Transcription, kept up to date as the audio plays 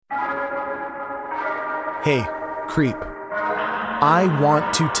Hey, creep. I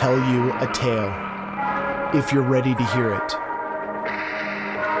want to tell you a tale, if you're ready to hear it.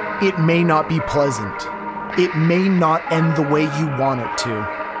 It may not be pleasant. It may not end the way you want it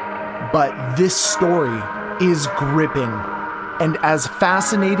to. But this story is gripping, and as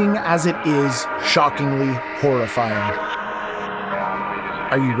fascinating as it is, shockingly horrifying.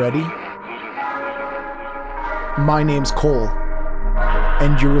 Are you ready? My name's Cole,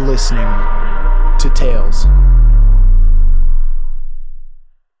 and you're listening to Tales.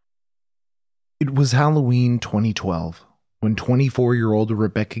 It was Halloween 2012 when 24-year-old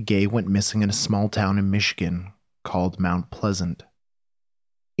Rebekah Gay went missing in a small town in Michigan called Mount Pleasant.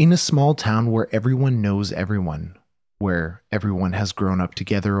 In a small town where everyone knows everyone, where everyone has grown up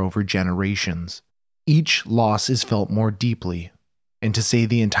together over generations, each loss is felt more deeply, and to say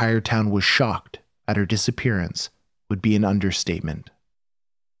the entire town was shocked at her disappearance would be an understatement.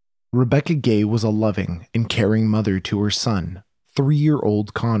 Rebekah Gay was a loving and caring mother to her son,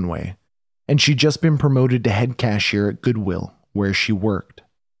 3-year-old Conway, and she'd just been promoted to head cashier at Goodwill, where she worked.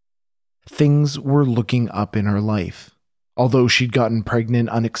 Things were looking up in her life. Although she'd gotten pregnant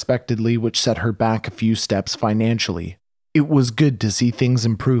unexpectedly, which set her back a few steps financially, it was good to see things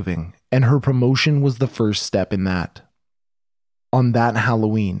improving, and her promotion was the first step in that. On that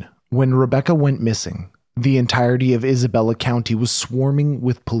Halloween, when Rebekah went missing, the entirety of Isabella County was swarming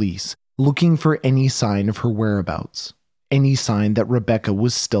with police, looking for any sign of her whereabouts, any sign that Rebekah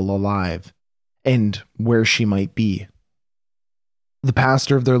was still alive, and where she might be. The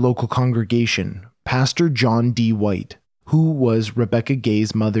pastor of their local congregation, Pastor John D. White, who was Rebekah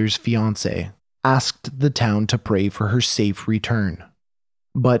Gay's mother's fiancé, asked the town to pray for her safe return.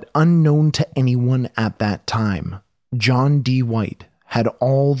 But unknown to anyone at that time, John D. White had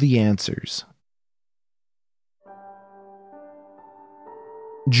all the answers.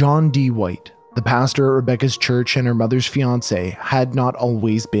 John D. White, the pastor at Rebekah's church and her mother's fiancé, had not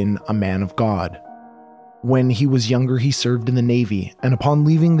always been a man of God. When he was younger, he served in the Navy, and upon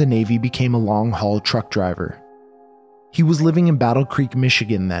leaving the Navy became a long-haul truck driver. He was living in Battle Creek,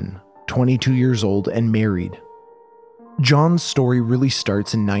 Michigan then, 22 years old and married. John's story really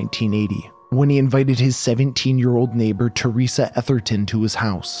starts in 1980, when he invited his 17-year-old neighbor Teresa Etherton to his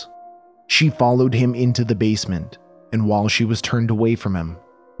house. She followed him into the basement, and while she was turned away from him,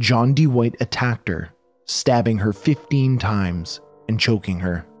 John D. White attacked her, stabbing her 15 times and choking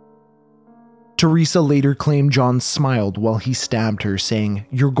her. Teresa later claimed John smiled while he stabbed her, saying,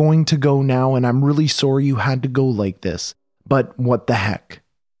 "You're going to go now, and I'm really sorry you had to go like this, but what the heck?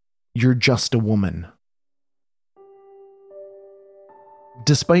 You're just a woman."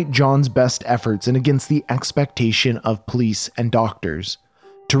 Despite John's best efforts and against the expectation of police and doctors,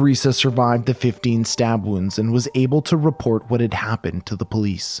 Teresa survived the 15 stab wounds and was able to report what had happened to the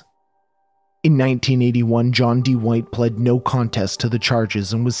police. In 1981, John D. White pled no contest to the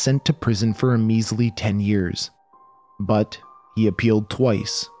charges and was sent to prison for a measly 10 years. But he appealed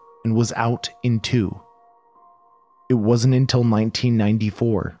twice and was out in 2. It wasn't until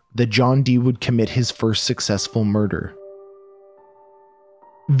 1994 that John D. would commit his first successful murder.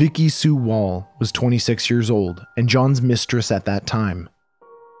 Vicky Sue Wall was 26 years old and John's mistress at that time.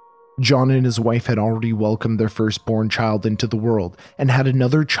 John and his wife had already welcomed their firstborn child into the world and had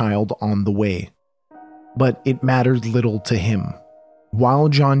another child on the way. But it mattered little to him. While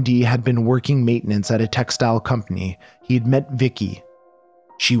John D. had been working maintenance at a textile company, he had met Vicky.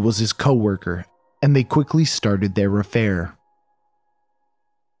 She was his co-worker, and they quickly started their affair.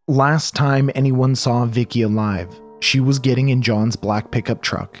 Last time anyone saw Vicky alive, she was getting in John's black pickup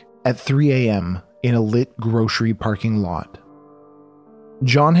truck at 3 a.m. in a lit grocery parking lot.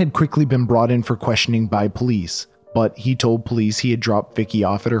 John had quickly been brought in for questioning by police, but he told police he had dropped Vicky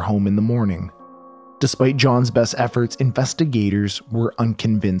off at her home in the morning. Despite John's best efforts, investigators were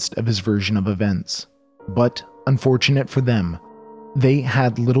unconvinced of his version of events. But, unfortunate for them, they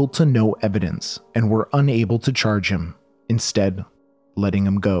had little to no evidence and were unable to charge him, instead letting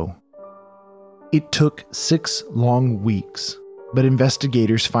him go. It took 6 long weeks, but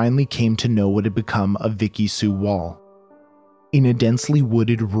investigators finally came to know what had become of Vicky Sue Wall. In a densely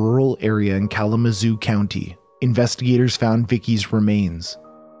wooded rural area in Kalamazoo County, investigators found Vicky's remains.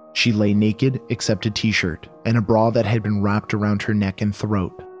 She lay naked except a t-shirt and a bra that had been wrapped around her neck and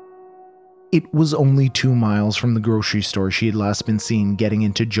throat. It was only 2 miles from the grocery store she had last been seen getting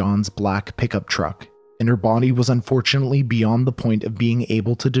into John's black pickup truck, and her body was unfortunately beyond the point of being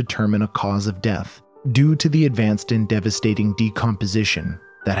able to determine a cause of death due to the advanced and devastating decomposition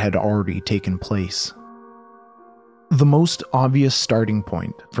that had already taken place. The most obvious starting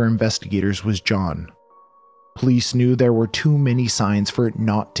point for investigators was John. Police knew there were too many signs for it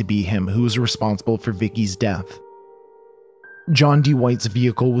not to be him who was responsible for Vicky's death. John D. White's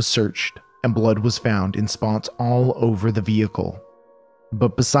vehicle was searched, and blood was found in spots all over the vehicle.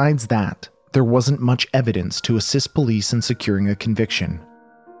 But besides that, there wasn't much evidence to assist police in securing a conviction.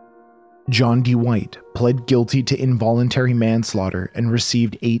 John D. White pled guilty to involuntary manslaughter and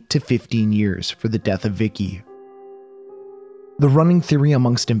received 8 to 15 years for the death of Vicky. The running theory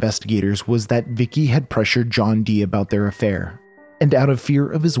amongst investigators was that Vicky had pressured John D. about their affair, and out of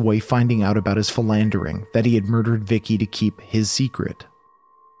fear of his wife finding out about his philandering, that he had murdered Vicky to keep his secret.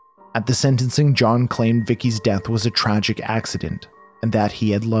 At the sentencing, John claimed Vicky's death was a tragic accident, and that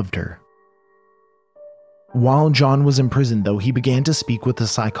he had loved her. While John was in prison, though, he began to speak with a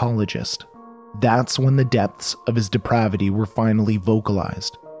psychologist. That's when the depths of his depravity were finally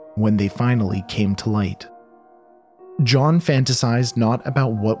vocalized, when they finally came to light. John fantasized not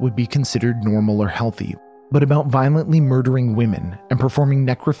about what would be considered normal or healthy, but about violently murdering women and performing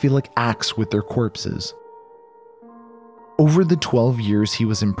necrophilic acts with their corpses. Over the 12 years he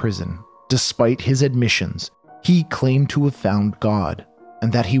was in prison, despite his admissions, he claimed to have found God,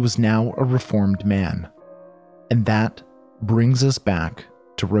 and that he was now a reformed man. And that brings us back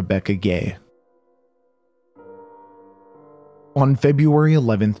to Rebekah Gay. On February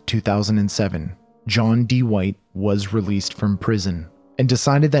 11, 2007, John D. White was released from prison and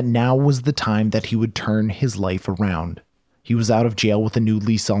decided that now was the time that he would turn his life around. He was out of jail with a new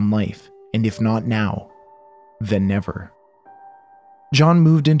lease on life, and if not now, then never. John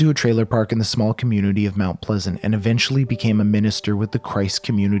moved into a trailer park in the small community of Mount Pleasant and eventually became a minister with the Christ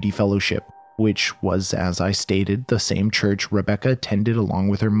Community Fellowship, which was, as I stated, the same church Rebekah attended along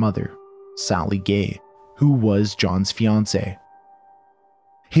with her mother, Sally Gay, who was John's fiancée.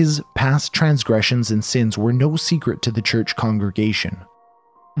 His past transgressions and sins were no secret to the church congregation.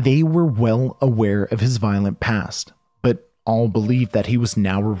 They were well aware of his violent past, but all believed that he was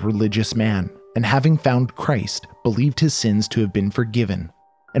now a religious man, and having found Christ, believed his sins to have been forgiven,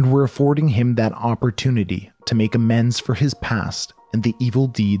 and were affording him that opportunity to make amends for his past and the evil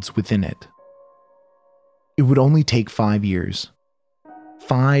deeds within it. It would only take 5 years.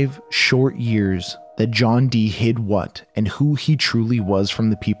 5 short years that John D. hid what and who he truly was from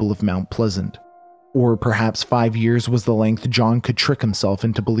the people of Mount Pleasant. Or perhaps 5 years was the length John could trick himself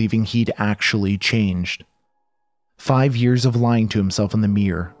into believing he'd actually changed. 5 years of lying to himself in the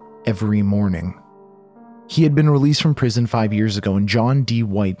mirror every morning. He had been released from prison 5 years ago, and John D.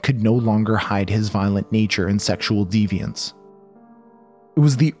 White could no longer hide his violent nature and sexual deviance. It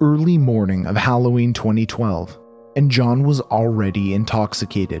was the early morning of Halloween 2012, and John was already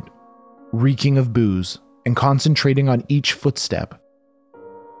intoxicated, reeking of booze, and concentrating on each footstep.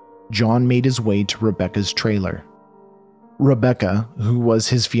 John made his way to Rebekah's trailer. Rebekah, who was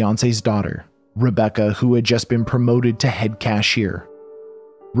his fiance's daughter. Rebekah, who had just been promoted to head cashier.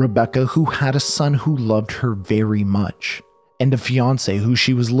 Rebekah, who had a son who loved her very much, and a fiancé who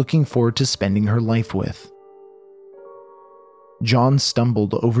she was looking forward to spending her life with. John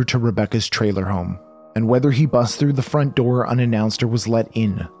stumbled over to Rebekah's trailer home, and whether he bust through the front door unannounced or was let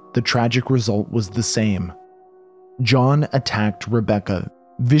in, the tragic result was the same. John attacked Rebekah,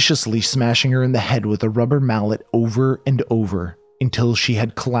 viciously smashing her in the head with a rubber mallet over and over until she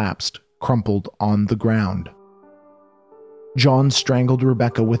had collapsed, crumpled on the ground. John strangled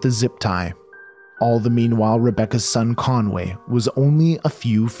Rebekah with a zip tie. All the meanwhile, Rebekah's son Conway was only a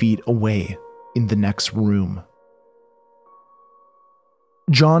few feet away in the next room.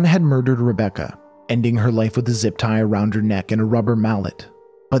 John had murdered Rebekah, ending her life with a zip tie around her neck and a rubber mallet,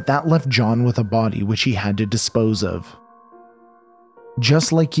 but that left John with a body which he had to dispose of.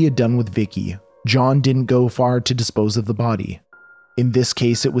 Just like he had done with Vicky, John didn't go far to dispose of the body. In this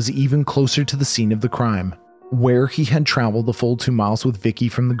case, it was even closer to the scene of the crime, where he had traveled the full 2 miles with Vicky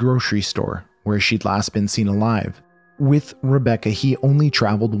from the grocery store, where she'd last been seen alive. With Rebekah, he only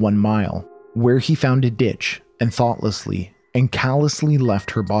traveled 1 mile, where he found a ditch and thoughtlessly and callously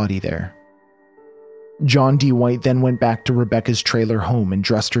left her body there. John D. White then went back to Rebekah's trailer home and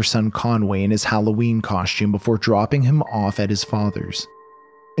dressed her son Conway in his Halloween costume before dropping him off at his father's.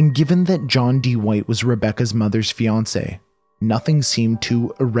 And given that John D. White was Rebekah's mother's fiancé, nothing seemed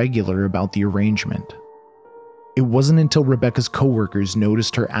too irregular about the arrangement. It wasn't until Rebekah's coworkers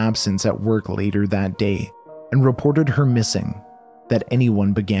noticed her absence at work later that day and reported her missing that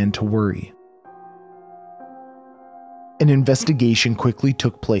anyone began to worry. An investigation quickly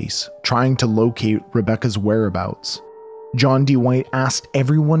took place, trying to locate Rebekah's whereabouts. John D. White asked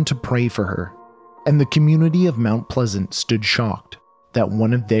everyone to pray for her, and the community of Mount Pleasant stood shocked that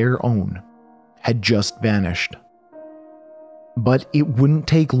one of their own had just vanished. But it wouldn't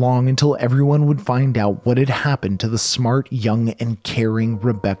take long until everyone would find out what had happened to the smart, young, and caring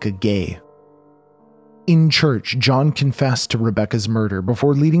Rebekah Gay. In church, John confessed to Rebekah's murder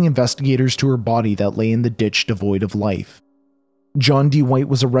before leading investigators to her body that lay in the ditch devoid of life. John D. White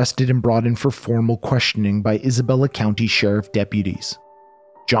was arrested and brought in for formal questioning by Isabella County Sheriff deputies.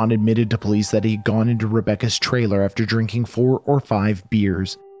 John admitted to police that he had gone into Rebekah's trailer after drinking 4 or 5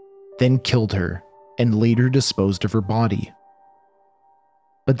 beers, then killed her, and later disposed of her body.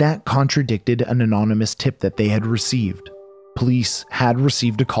 But that contradicted an anonymous tip that they had received. Police had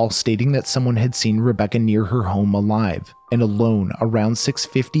received a call stating that someone had seen Rebekah near her home alive and alone around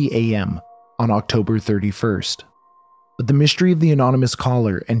 6:50 a.m. on October 31st. But the mystery of the anonymous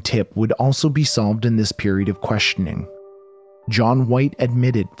caller and tip would also be solved in this period of questioning. John White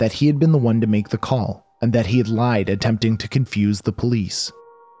admitted that he had been the one to make the call and that he had lied, attempting to confuse the police.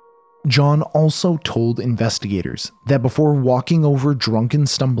 John also told investigators that before walking over drunk and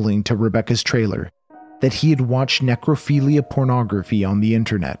stumbling to Rebekah's trailer, that he had watched necrophilia pornography on the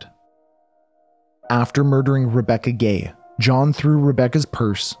internet. After murdering Rebekah Gay, John threw Rebekah's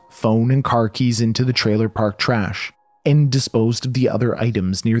purse, phone, and car keys into the trailer park trash and disposed of the other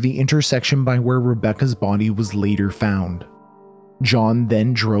items near the intersection by where Rebekah's body was later found. John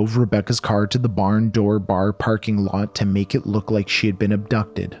then drove Rebekah's car to the barn door bar parking lot to make it look like she had been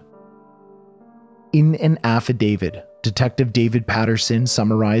abducted. In an affidavit, Detective David Patterson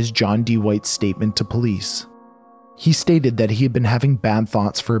summarized John D. White's statement to police. He stated that he had been having bad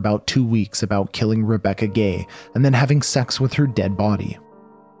thoughts for about 2 weeks about killing Rebekah Gay and then having sex with her dead body.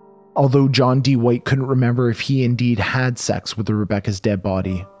 Although John D. White couldn't remember if he indeed had sex with Rebekah's dead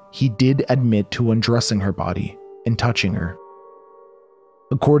body, he did admit to undressing her body and touching her.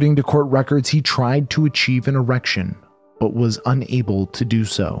 According to court records, he tried to achieve an erection, but was unable to do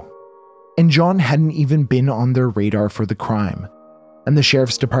so. And John hadn't even been on their radar for the crime, and the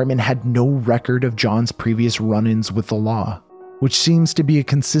sheriff's department had no record of John's previous run-ins with the law, which seems to be a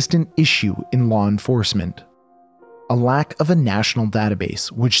consistent issue in law enforcement. A lack of a national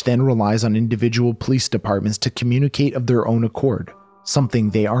database, which then relies on individual police departments to communicate of their own accord, something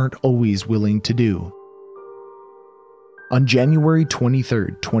they aren't always willing to do. On January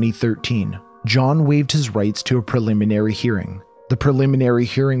 23, 2013, John waived his rights to a preliminary hearing. The preliminary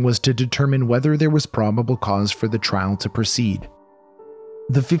hearing was to determine whether there was probable cause for the trial to proceed.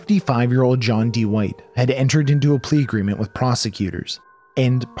 The 55-year-old John D. White had entered into a plea agreement with prosecutors,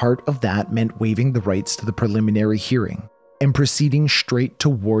 and part of that meant waiving the rights to the preliminary hearing and proceeding straight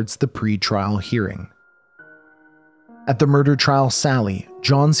towards the pre-trial hearing. At the murder trial, Sally,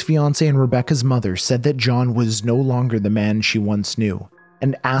 John's fiancée and Rebekah's mother, said that John was no longer the man she once knew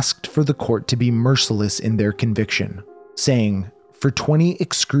and asked for the court to be merciless in their conviction, saying, "For 20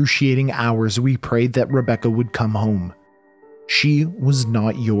 excruciating hours we prayed that Rebekah would come home. She was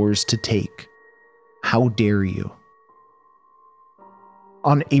not yours to take. How dare you?"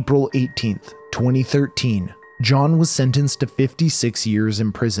 On April 18, 2013, John was sentenced to 56 years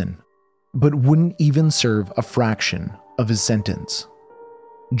in prison, but wouldn't even serve a fraction of his sentence.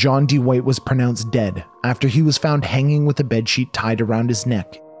 John D. White was pronounced dead after he was found hanging with a bedsheet tied around his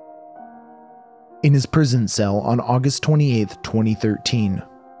neck in his prison cell on August 28, 2013.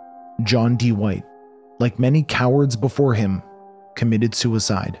 John D. White, like many cowards before him, committed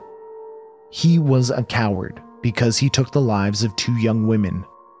suicide. He was a coward because he took the lives of 2 young women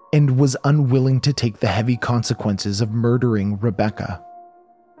and was unwilling to take the heavy consequences of murdering Rebekah.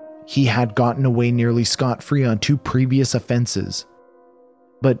 He had gotten away nearly scot-free on 2 previous offenses,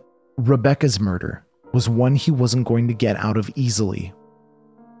 but Rebekah's murder was one he wasn't going to get out of easily.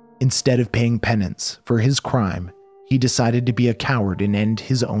 Instead of paying penance for his crime, he decided to be a coward and end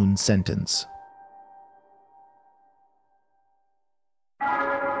his own sentence.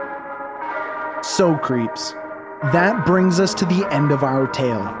 So, creeps, that brings us to the end of our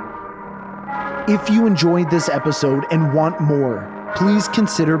tale. If you enjoyed this episode and want more, please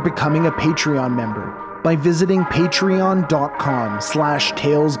consider becoming a Patreon member by visiting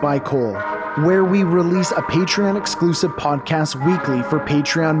patreon.com/talesbycole, where we release a Patreon-exclusive podcast weekly for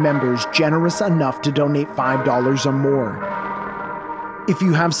Patreon members generous enough to donate $5 or more. If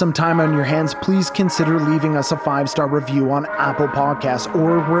you have some time on your hands, please consider leaving us a 5-star review on Apple Podcasts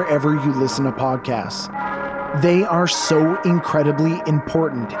or wherever you listen to podcasts. They are so incredibly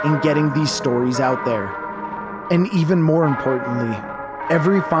important in getting these stories out there. And even more importantly,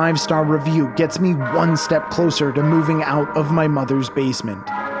 every 5-star review gets me one step closer to moving out of my mother's basement.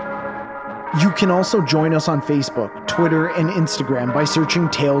 You can also join us on Facebook, Twitter, and Instagram by searching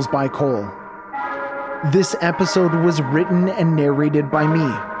Tales by Cole. This episode was written and narrated by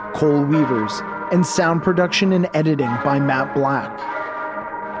me, Cole Weavers, and sound production and editing by Matt Black.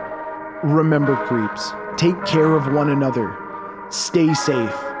 Remember, creeps, take care of one another, stay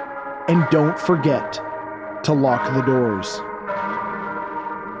safe, and don't forget to lock the doors.